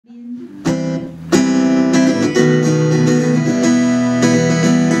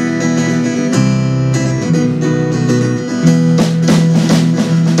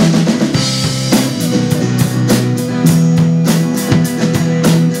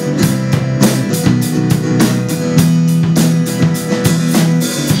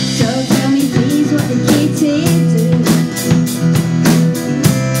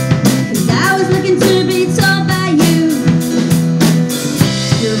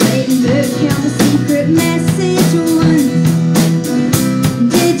Waiting book held a secret message once.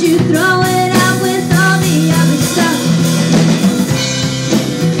 Did you throw it out with all the other stuff?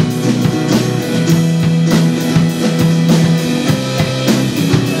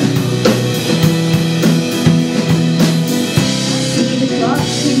 See the clock,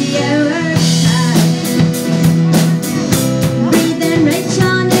 see the hours pass. Breathe and write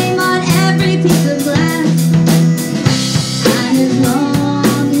your name on every piece of glass. And as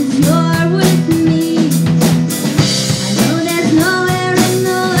long as you're with me, I know there's nowhere in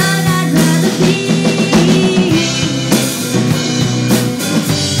the world I'd rather be.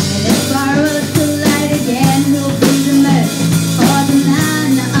 And if our roads collide again, who'll be the mess or the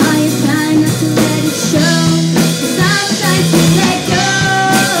man? Are you trying not to let it show? 'Cause I'm trying to let go.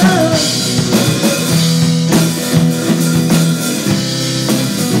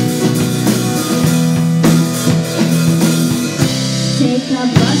 Take a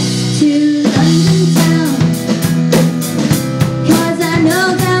bus to London town, 'cause I know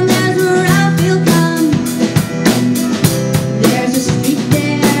down there's where I feel calm. There's a street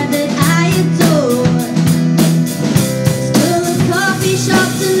there that I adore. It's full of coffee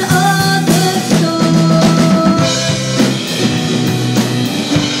shops and old bookstores.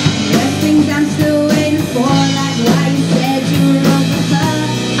 There's things I'm still waiting for, like why you said you were over her.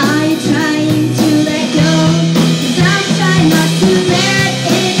 Are you trying to let go? 'Cause I'm trying not to let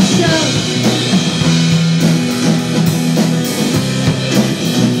it show.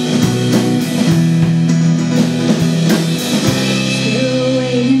 Still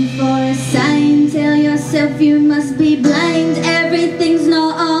waiting for a sign. Tell yourself you must be blind. Everything's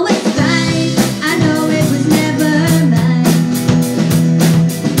not always fine. I know it was never mine.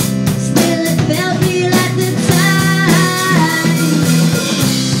 Still it felt real at the time.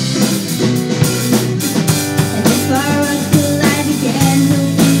 And if our roads collide again,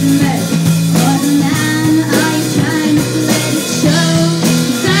 who'll be the mess or the man? Are you trying to let it show?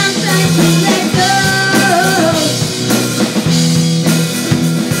 'Cause I'm trying to let go.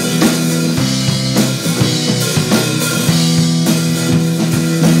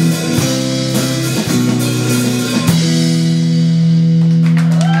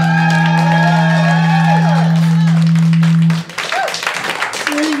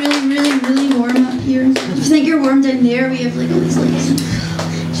 Really warm up here. If you think you're warm down there, we have like all these lights.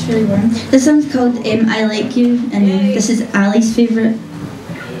 It's really warm. This one's called I Like You, and this is Ali's favourite.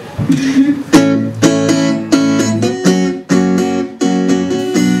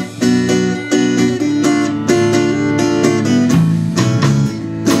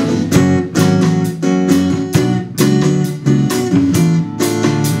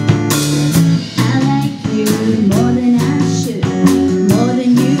 I like you more than I should, more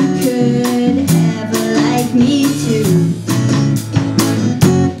than you could ever like me too.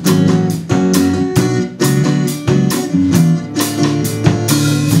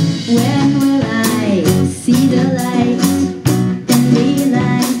 When will I see the light and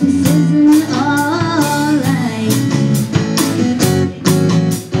realize this isn't alright?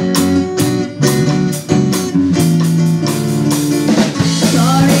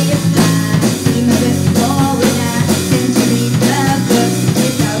 Sorry if I seem a bit forward. I tend to read the book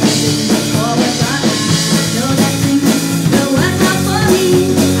without reading the forward, but I know that things will work out for me.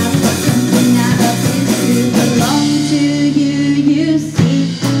 I've got something out of this to belong to you, you see.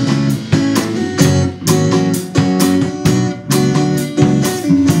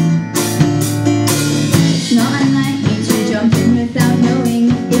 It's not unlike me to jump in without knowing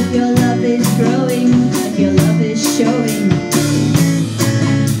if your love is growing, if your love is showing.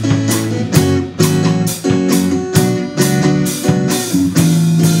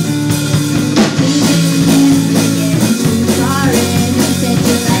 Please excuse me getting too far in. You said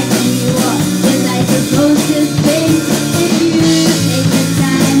you like me, what was I supposed to think? If you take the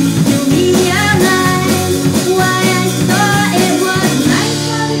time, you'll read your mind. Why I thought it was mine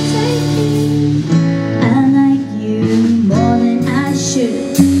for the taking. I like you more than I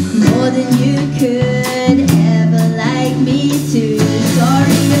should, more than you could ever like me too.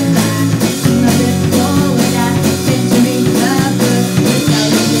 Sorry if I seem a bit forward. I tend to read the book without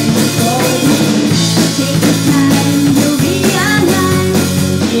reading the forward. Take the time, you'll realize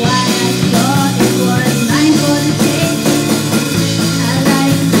why I thought it was mine for the taking. I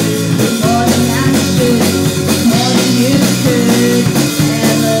like you more than I should, more than you could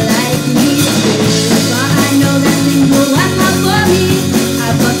ever like me too. But I know that things will work out for me.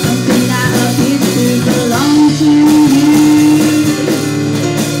 I've got something out of you too.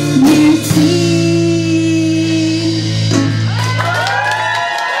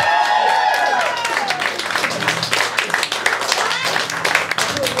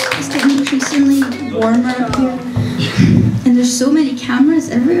 It's getting increasingly warmer up here, and there's so many cameras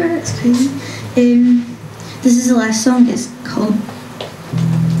everywhere. It's crazy. This is the last song. It's called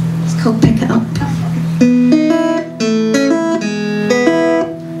 "Pick It Up."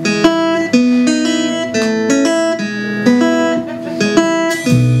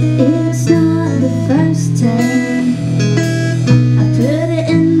 It's not the first time I put it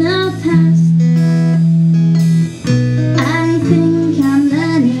in the past. I think I'm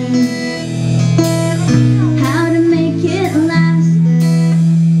learning how to make it last.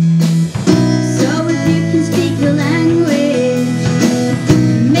 So if you can speak the language,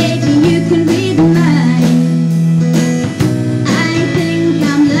 maybe you can read mine. I think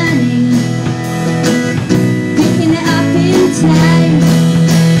I'm learning, picking it up in time.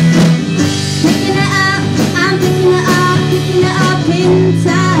 Picking it up, I'm picking it up in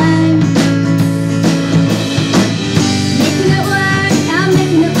time. Making it work, I'm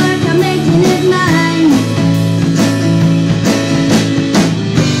making it work, I'm making it mine.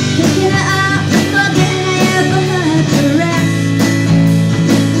 Picking it up, forgetting I ever heard the rest.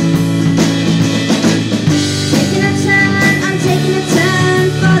 Taking a turn, I'm taking a turn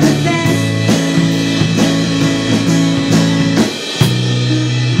for the best.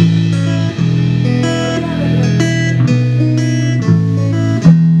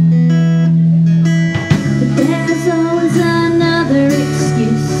 But there's always another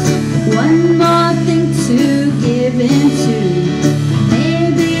excuse, one more thing to give into.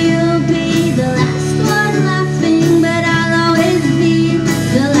 Maybe you'll be the last one laughing, but I'll always be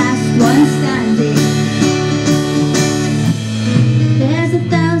the last one standing. There's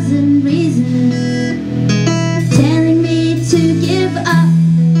 1,000 reasons telling me to give up,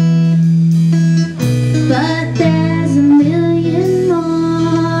 but there's a million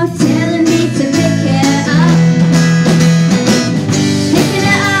more telling me to pick it up. Picking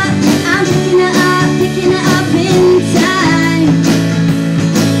it up, I'm picking it up in time.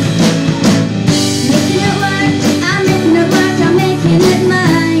 Making it work, I'm making it work, I'm making it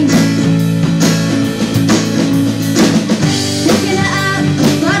mine. Picking it up,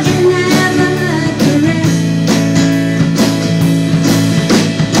 forgetting I ever heard the rest.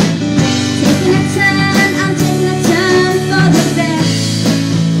 Taking a turn, I'm taking a turn for the best.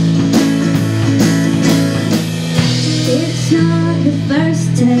 It's not the first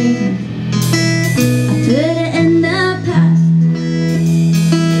time I put it in the past.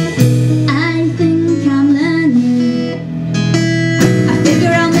 I think I'm learning, I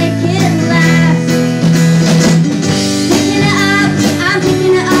figure I'll make it last. Picking it up, I'm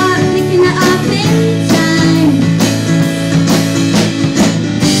picking it up in time.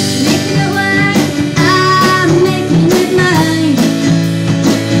 Making it work, I'm making it mine.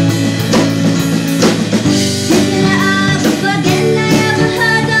 Picking it up, forgetting I ever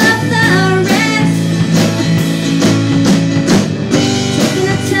heard of the rest. Taking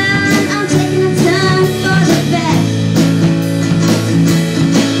a turn, I'm taking a turn for the best.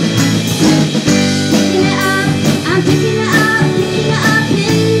 Picking it up, I'm picking it up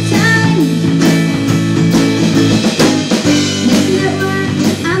in time. Making it work,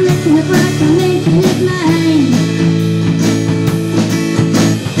 I'm making it work, I'm making it mine.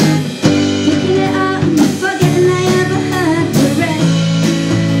 Picking it up, forgetting I ever heard the rest.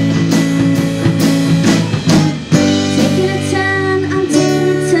 Taking a turn, I'm taking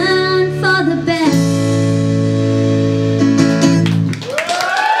a turn for the best.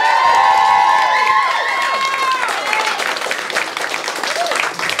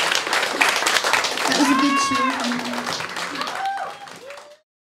 That was a good cheer.